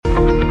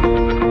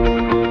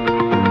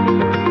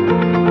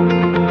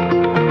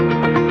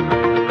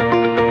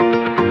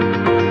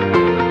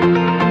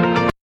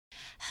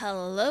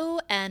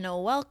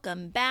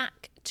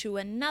to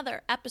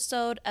another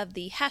episode of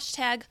the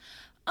hashtag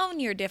Own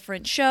Your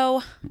Different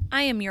show.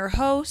 I am your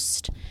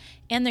host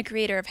and the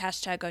creator of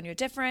hashtag Own Your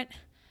Different,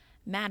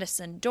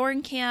 Madison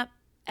Dornkamp,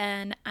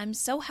 and I'm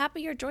so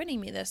happy you're joining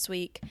me this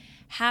week.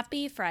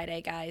 Happy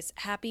Friday, guys.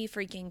 Happy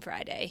freaking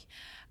Friday.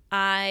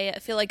 I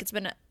feel like it's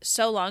been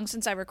so long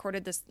since I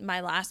recorded my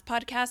last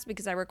podcast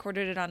because I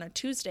recorded it on a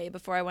Tuesday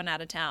before I went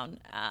out of town.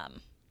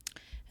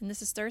 And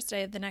this is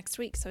Thursday of the next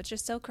week, so it's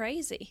just so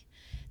crazy.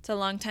 It's a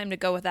long time to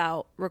go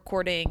without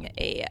recording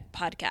a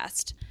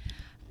podcast.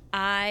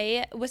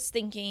 I was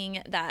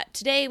thinking that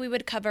today we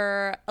would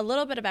cover a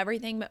little bit of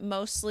everything, but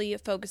mostly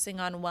focusing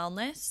on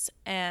wellness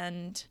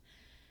and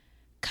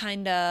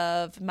kind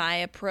of my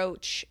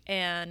approach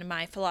and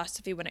my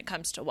philosophy when it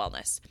comes to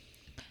wellness.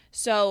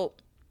 So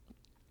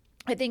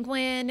I think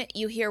when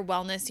you hear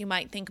wellness, you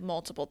might think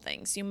multiple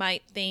things. You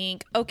might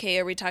think, okay,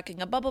 are we talking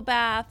a bubble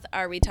bath?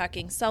 Are we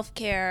talking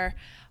self-care?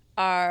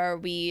 Are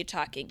we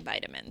talking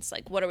vitamins?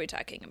 Like, what are we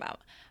talking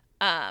about?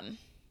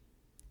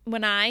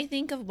 When I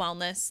think of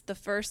wellness, the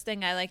first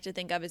thing I like to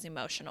think of is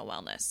emotional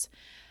wellness.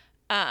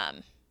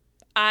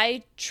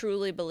 I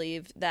truly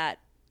believe that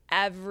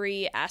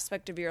every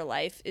aspect of your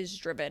life is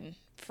driven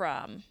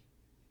from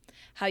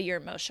how your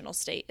emotional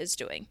state is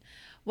doing.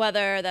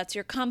 Whether that's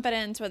your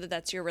confidence, whether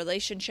that's your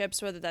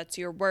relationships, whether that's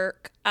your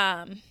work.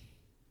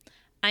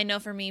 I know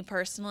for me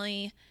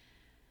personally,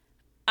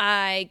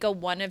 I go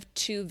one of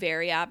two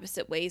very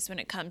opposite ways when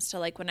it comes to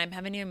like when I'm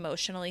having an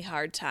emotionally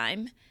hard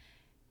time.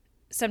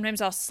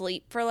 Sometimes I'll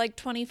sleep for like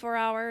 24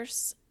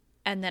 hours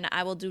and then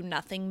I will do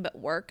nothing but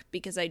work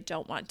because I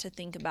don't want to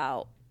think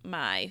about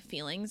my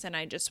feelings and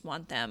I just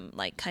want them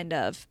like kind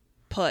of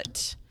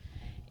put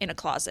in a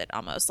closet,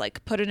 almost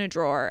like put in a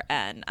drawer,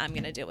 and I'm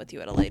going to deal with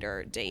you at a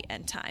later date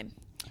and time.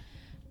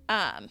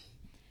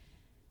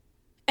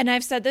 And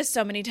I've said this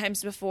so many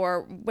times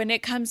before, when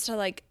it comes to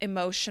like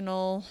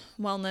emotional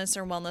wellness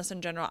or wellness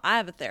in general, I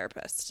have a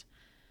therapist.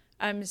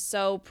 I'm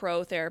so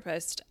pro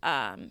therapist.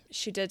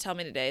 She did tell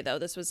me today though,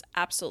 this was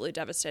absolutely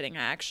devastating.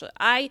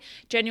 I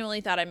genuinely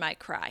thought I might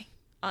cry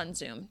on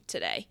Zoom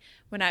today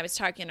when I was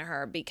talking to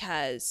her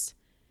because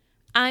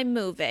I'm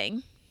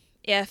moving.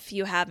 If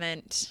you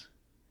haven't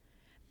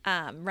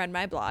read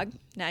my blog,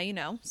 now you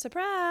know,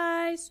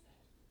 surprise.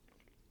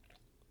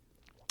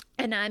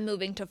 And I'm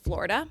moving to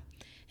Florida.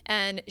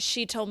 And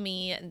she told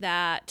me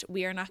that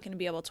we are not going to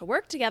be able to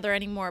work together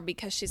anymore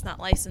because she's not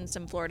licensed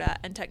in Florida.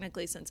 And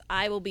technically, since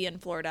I will be in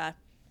Florida,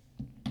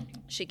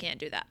 she can't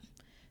do that.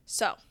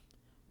 So,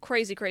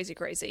 crazy, crazy,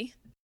 crazy.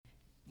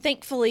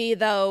 Thankfully,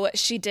 though,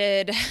 she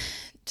did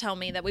tell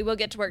me that we will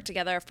get to work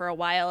together for a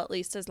while, at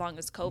least as long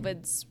as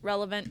COVID's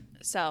relevant.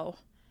 So,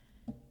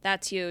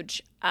 that's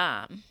huge.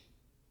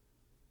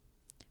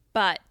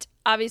 But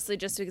obviously,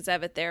 just because I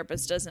have a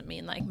therapist doesn't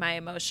mean like my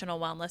emotional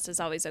wellness is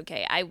always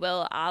okay.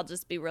 I'll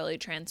just be really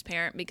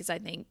transparent because I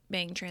think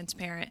being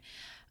transparent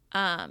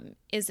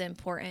is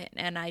important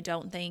and I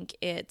don't think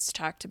it's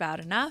talked about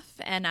enough.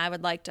 And I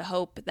would like to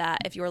hope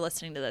that if you're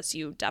listening to this,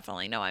 you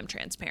definitely know I'm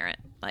transparent.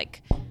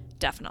 Like,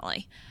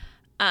 definitely.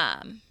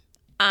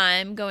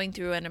 I'm going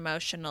through an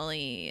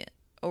emotionally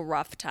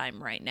rough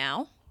time right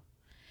now.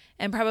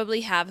 And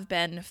probably have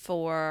been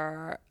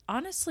for,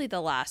 honestly,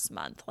 the last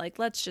month. Like,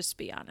 let's just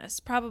be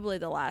honest. Probably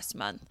the last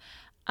month.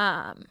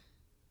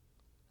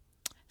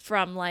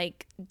 From,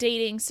 like,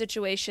 dating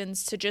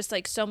situations to just,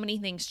 like, so many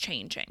things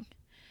changing.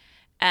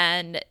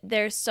 And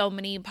there's so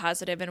many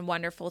positive and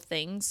wonderful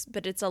things,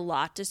 but it's a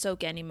lot to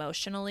soak in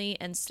emotionally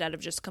instead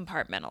of just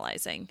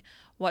compartmentalizing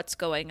what's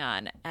going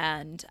on.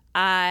 And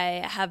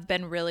I have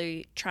been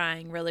really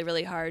trying really,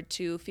 really hard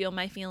to feel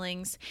my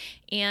feelings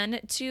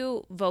and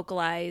to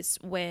vocalize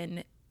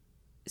when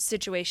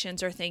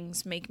situations or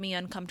things make me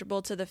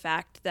uncomfortable, to the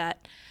fact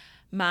that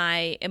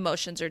my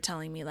emotions are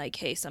telling me like,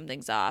 hey,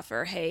 something's off,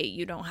 or hey,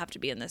 you don't have to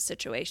be in this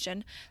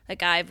situation.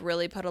 Like, I've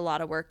really put a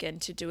lot of work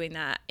into doing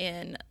that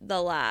in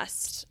the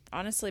last,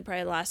 honestly,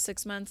 probably the last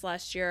 6 months,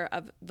 last year,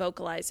 of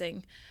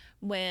vocalizing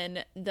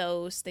when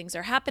those things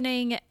are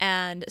happening.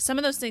 And some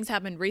of those things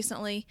happened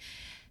recently.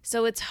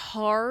 So it's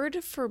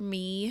hard for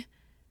me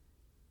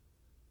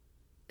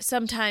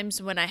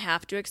sometimes when I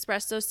have to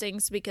express those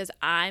things because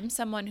I'm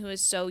someone who is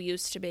so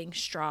used to being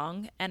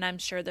strong. And I'm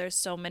sure there's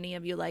so many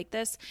of you like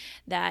this,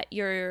 that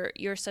you're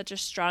such a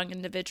strong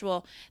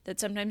individual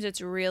that sometimes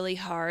it's really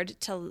hard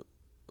to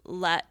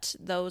let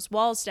those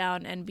walls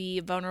down and be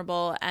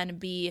vulnerable and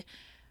be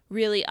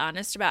really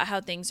honest about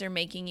how things are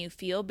making you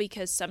feel,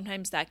 because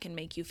sometimes that can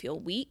make you feel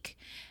weak,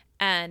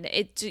 and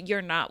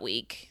you're not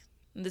weak.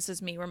 This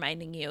is me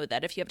reminding you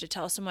that if you have to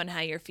tell someone how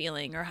you're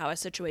feeling or how a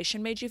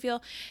situation made you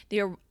feel,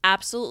 you're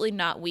absolutely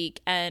not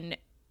weak, and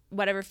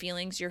whatever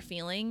feelings you're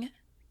feeling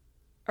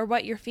or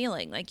what you're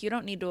feeling, like, you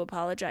don't need to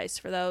apologize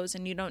for those,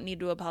 and you don't need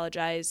to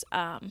apologize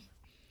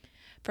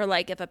for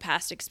like if a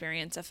past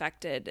experience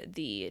affected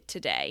the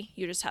today.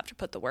 You just have to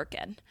put the work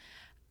in.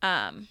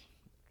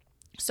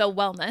 So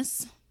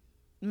wellness.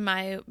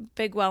 My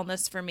big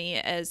wellness for me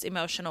is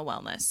emotional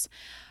wellness.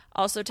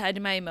 Also tied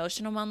to my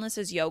emotional wellness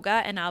is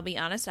yoga. And I'll be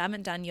honest, I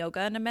haven't done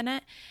yoga in a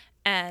minute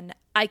and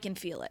I can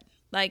feel it.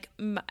 like,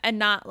 and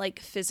not like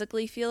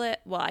physically feel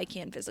it. Well, I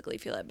can physically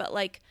feel it, but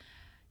like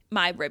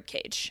my rib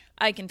cage,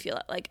 I can feel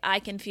it. Like I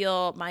can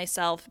feel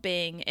myself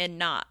being in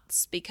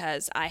knots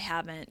because I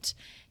haven't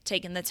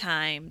taken the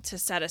time to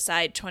set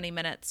aside 20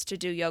 minutes to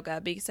do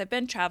yoga, because I've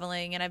been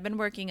traveling and I've been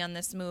working on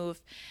this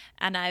move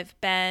and I've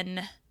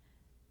been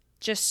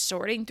just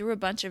sorting through a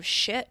bunch of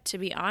shit, to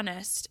be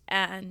honest.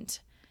 And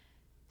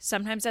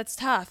sometimes that's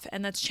tough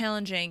and that's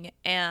challenging,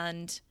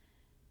 and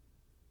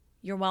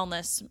your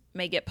wellness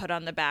may get put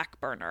on the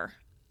back burner.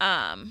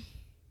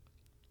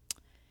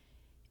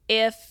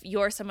 If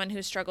you're someone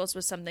who struggles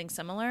with something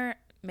similar,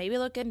 maybe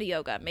look into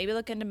yoga, maybe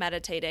look into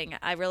meditating.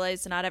 I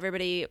realize not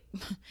everybody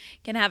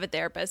can have a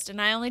therapist,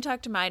 and I only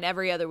talk to mine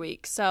every other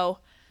week. So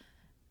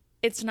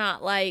it's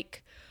not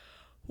like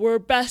we're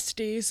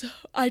besties.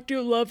 I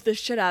do love the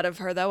shit out of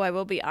her, though, I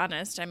will be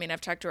honest. I mean,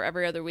 I've talked to her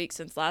every other week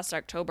since last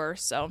October,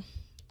 so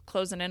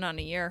closing in on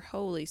a year.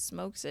 Holy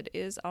smokes, it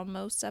is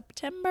almost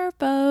September,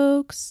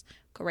 folks.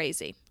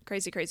 Crazy.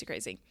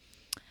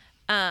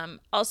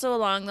 Also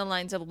along the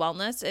lines of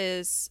wellness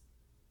is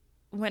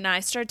when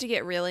I start to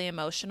get really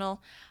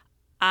emotional,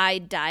 I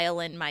dial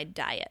in my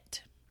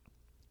diet.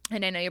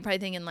 And I know you're probably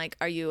thinking, like,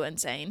 are you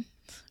insane?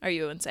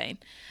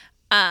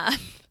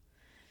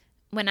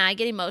 When I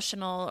get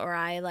emotional or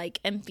I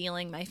like am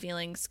feeling my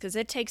feelings, because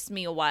it takes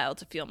me a while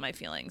to feel my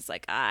feelings.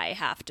 Like I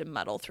have to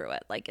muddle through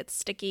it. Like it's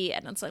sticky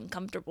and it's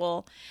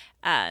uncomfortable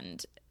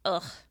and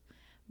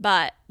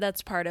but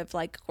that's part of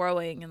like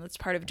growing, and that's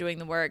part of doing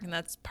the work, and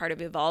that's part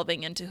of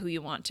evolving into who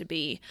you want to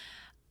be.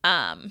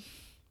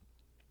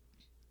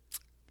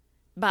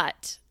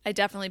 But I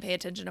definitely pay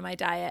attention to my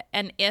diet.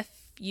 And if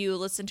you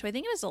listen to, I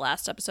think it was the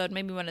last episode,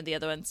 maybe one of the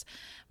other ones,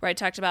 where I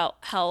talked about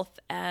health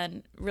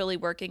and really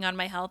working on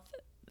my health,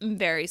 I'm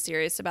very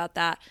serious about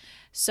that.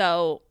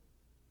 So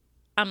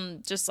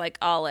I'm just like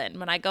all in.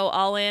 When I go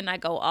all in, I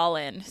go all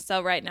in.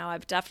 So right now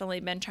I've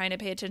definitely been trying to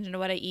pay attention to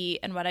what I eat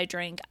and what I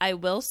drink. I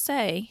will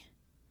say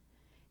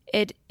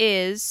it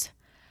is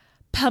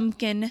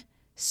pumpkin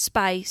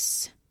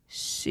spice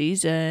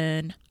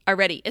season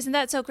already. Isn't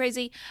that so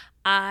crazy?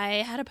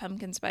 I had a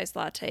pumpkin spice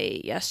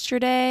latte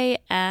yesterday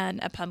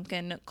and a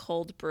pumpkin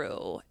cold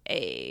brew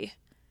a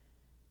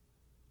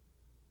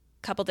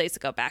couple days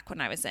ago back when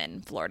I was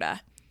in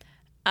Florida.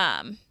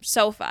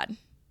 So fun.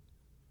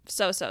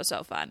 So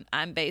fun.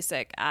 I'm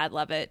basic. I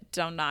love it.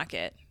 Don't knock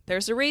it.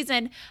 There's a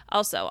reason.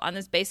 Also, on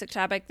this basic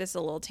topic, this is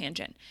a little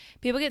tangent.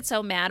 People get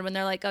so mad when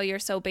they're like, oh, you're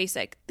so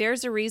basic.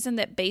 There's a reason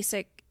that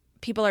basic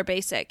people are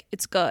basic.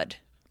 It's good.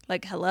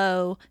 Like,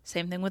 hello.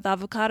 Same thing with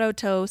avocado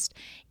toast.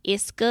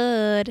 It's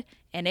good.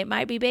 And it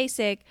might be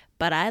basic,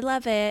 but I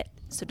love it.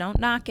 So don't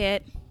knock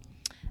it.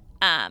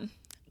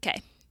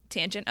 Okay.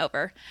 Tangent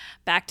over.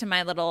 Back to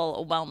my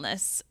little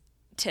wellness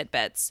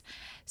tidbits.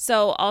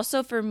 So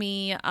also for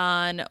me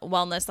on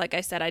wellness, like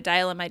I said, I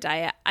dial in my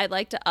diet. I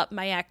like to up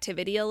my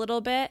activity a little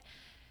bit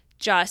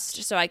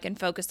just so I can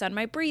focus on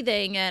my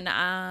breathing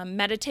and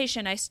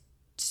meditation. I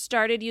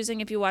started using,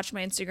 if you watch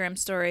my Instagram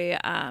story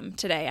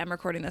today, I'm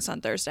recording this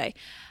on Thursday,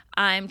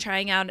 I'm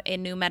trying out a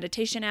new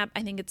meditation app.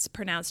 I think it's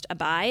pronounced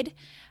Abide.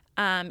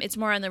 It's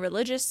more on the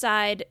religious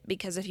side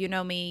because if you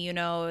know me, you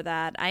know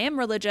that I am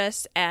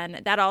religious,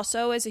 and that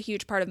also is a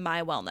huge part of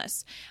my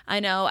wellness.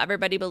 I know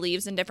everybody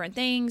believes in different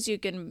things. You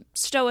can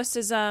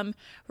stoicism,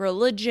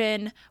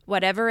 religion,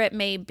 whatever it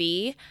may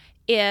be.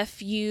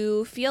 If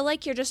you feel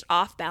like you're just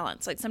off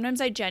balance, like sometimes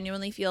I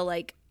genuinely feel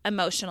like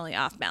emotionally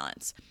off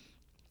balance.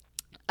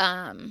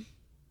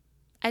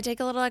 I take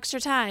a little extra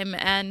time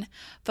and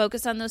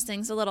focus on those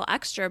things a little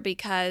extra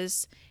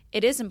because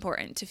it is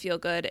important to feel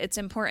good. It's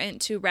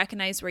important to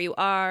recognize where you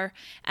are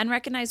and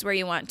recognize where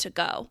you want to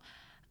go.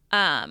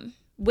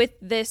 With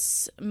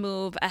this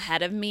move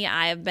ahead of me,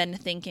 I have been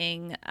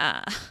thinking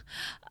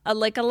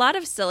like a lot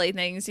of silly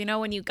things. You know,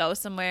 when you go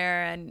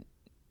somewhere and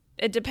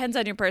it depends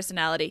on your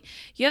personality,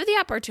 you have the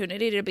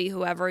opportunity to be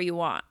whoever you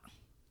want.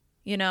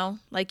 You know,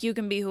 like you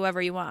can be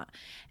whoever you want.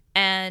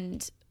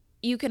 And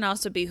you can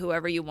also be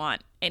whoever you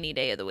want any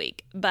day of the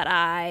week. But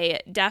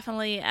I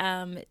definitely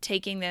am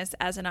taking this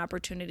as an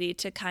opportunity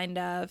to kind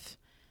of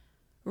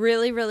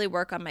really, really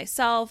work on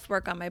myself,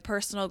 work on my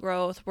personal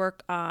growth,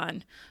 work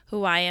on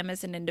who I am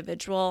as an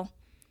individual,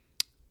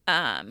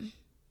 and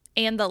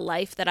the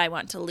life that I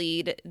want to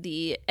lead,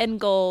 the end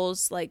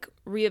goals, like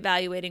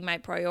reevaluating my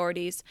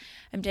priorities.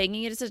 I'm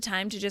taking it as a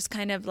time to just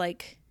kind of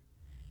like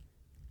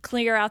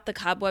clear out the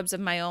cobwebs of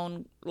my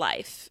own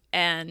life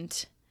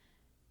and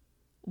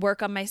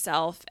work on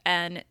myself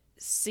and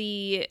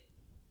see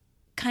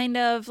kind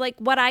of like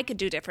what I could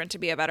do different to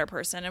be a better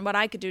person and what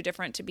I could do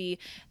different to be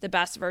the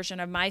best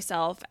version of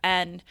myself.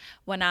 And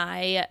when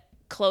I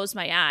close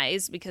my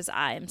eyes, because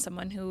I am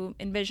someone who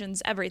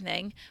envisions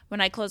everything,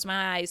 when I close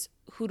my eyes,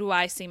 who do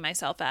I see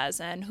myself as,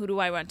 and who do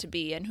I want to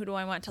be, and who do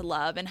I want to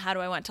love, and how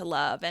do I want to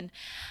love, and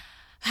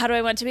how do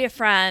I want to be a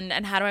friend,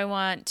 and how do I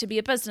want to be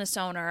a business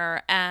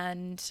owner,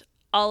 and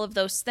all of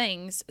those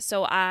things.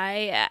 So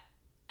I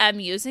am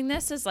using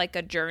this as like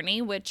a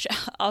journey, which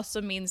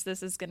also means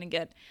this is going to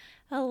get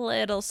a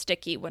little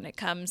sticky when it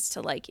comes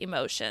to like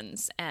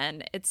emotions,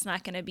 and it's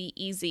not going to be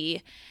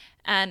easy.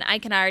 And I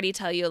can already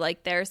tell you,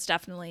 like, there's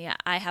definitely,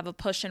 I have a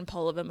push and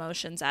pull of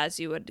emotions, as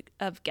you would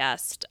have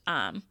guessed,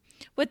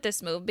 with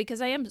this move,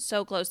 because I am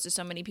so close to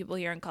so many people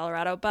here in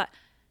Colorado, but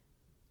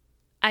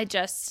I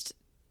just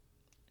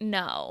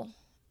know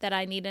that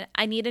I need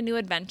a new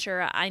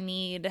adventure. I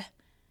need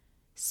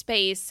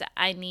space.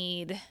 I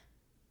need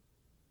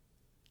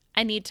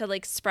to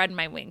like spread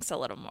my wings a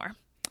little more.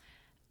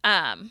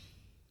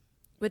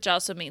 Which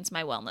also means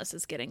my wellness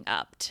is getting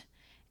upped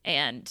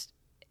and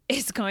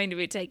is going to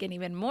be taken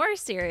even more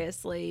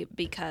seriously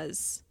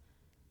because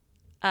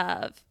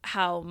of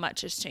how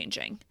much is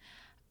changing.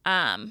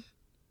 I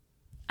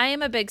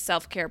am a big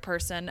self-care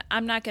person.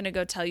 I'm not going to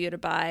go tell you to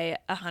buy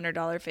a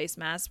 $100 face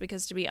mask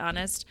because, to be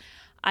honest,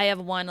 I have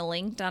one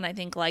linked on, I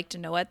think, Like to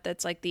Know It,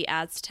 that's like the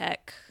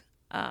Aztec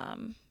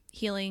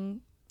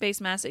healing face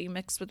mask that you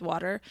mix with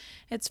water.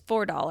 It's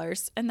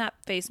 $4, and that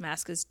face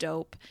mask is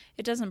dope.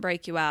 It doesn't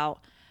break you out.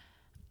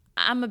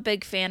 I'm a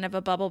big fan of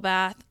a bubble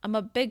bath. I'm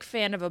a big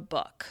fan of a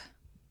book.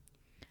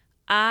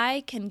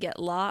 I can get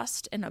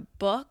lost in a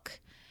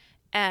book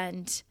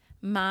and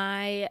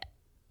my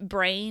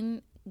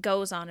brain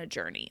goes on a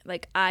journey.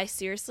 Like, I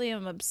seriously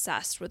am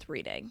obsessed with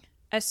reading,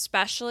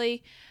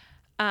 especially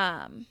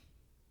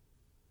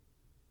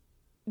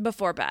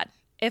before bed.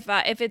 If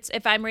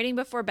I'm reading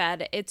before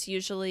bed, it's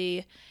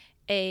usually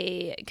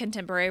a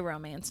contemporary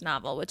romance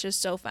novel, which is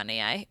so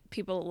funny.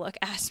 People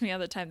ask me all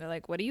the time. They're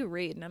like, "What do you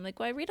read?" And I'm like,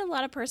 "Well, I read a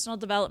lot of personal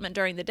development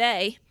during the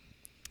day.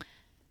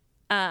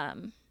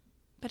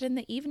 But in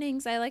the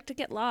evenings, I like to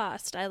get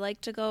lost. I like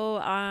to go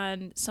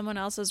on someone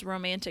else's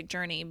romantic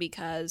journey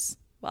because,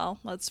 well,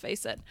 let's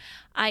face it,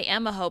 I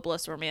am a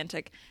hopeless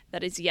romantic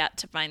that is yet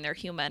to find their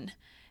human.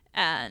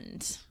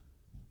 And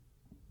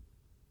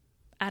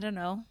I don't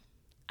know.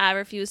 I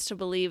refuse to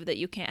believe that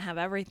you can't have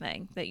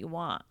everything that you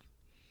want.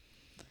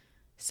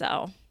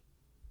 So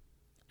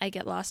I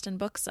get lost in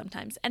books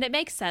sometimes, and it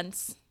makes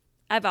sense.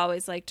 I've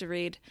always liked to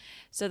read.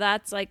 So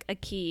that's like a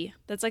key.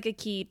 That's like a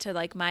key to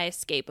like my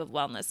escape of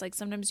wellness. Like,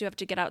 sometimes you have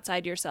to get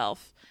outside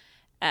yourself,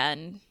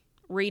 and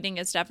reading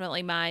is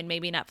definitely mine.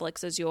 Maybe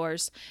Netflix is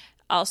yours.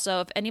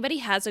 Also, if anybody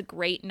has a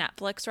great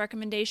Netflix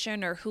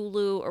recommendation or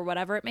Hulu or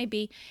whatever it may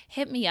be,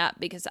 hit me up,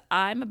 because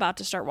I'm about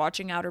to start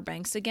watching Outer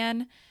Banks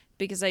again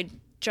because I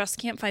just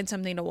can't find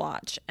something to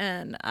watch.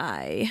 And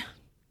I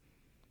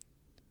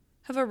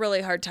have a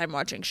really hard time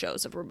watching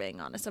shows, if we're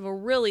being honest. I have a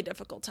really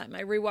difficult time.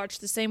 I rewatch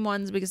the same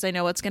ones because I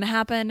know what's going to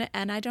happen,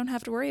 and I don't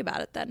have to worry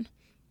about it then.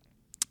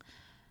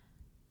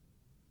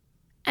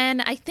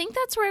 And I think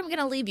that's where I'm going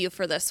to leave you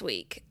for this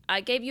week. I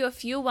gave you a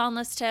few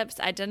wellness tips.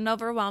 I didn't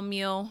overwhelm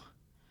you.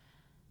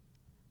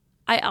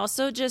 I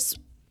also just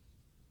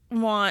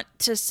want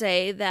to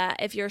say that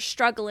if you're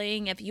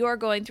struggling, if you're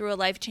going through a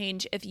life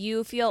change, if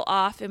you feel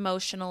off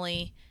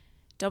emotionally,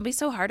 don't be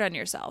so hard on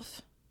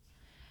yourself,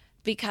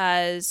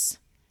 because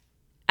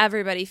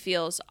everybody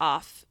feels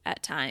off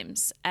at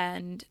times.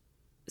 And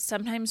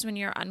sometimes when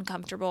you're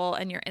uncomfortable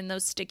and you're in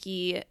those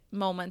sticky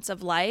moments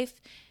of life,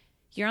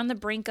 you're on the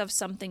brink of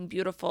something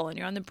beautiful, and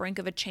you're on the brink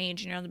of a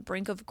change, and you're on the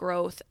brink of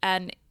growth,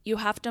 and you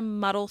have to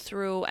muddle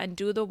through and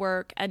do the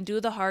work and do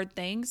the hard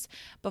things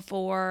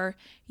before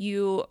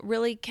you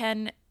really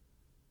can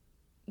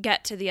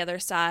get to the other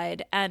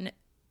side and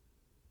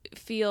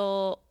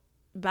feel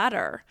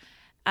better.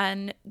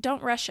 And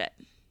don't rush it.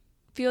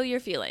 Feel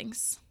your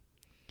feelings.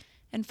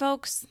 And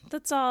folks,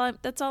 that's all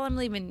I'm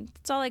leaving.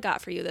 That's all I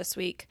got for you this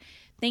week.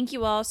 Thank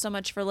you all so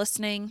much for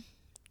listening.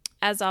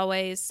 As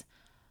always,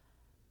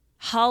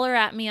 holler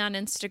at me on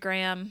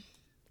Instagram.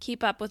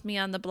 Keep up with me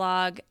on the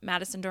blog,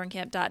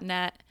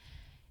 MadisonDornkamp.net.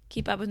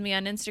 Keep up with me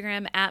on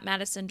Instagram at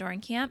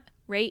MadisonDornkamp.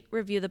 Rate,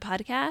 review the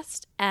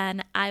podcast,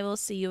 and I will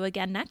see you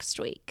again next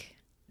week.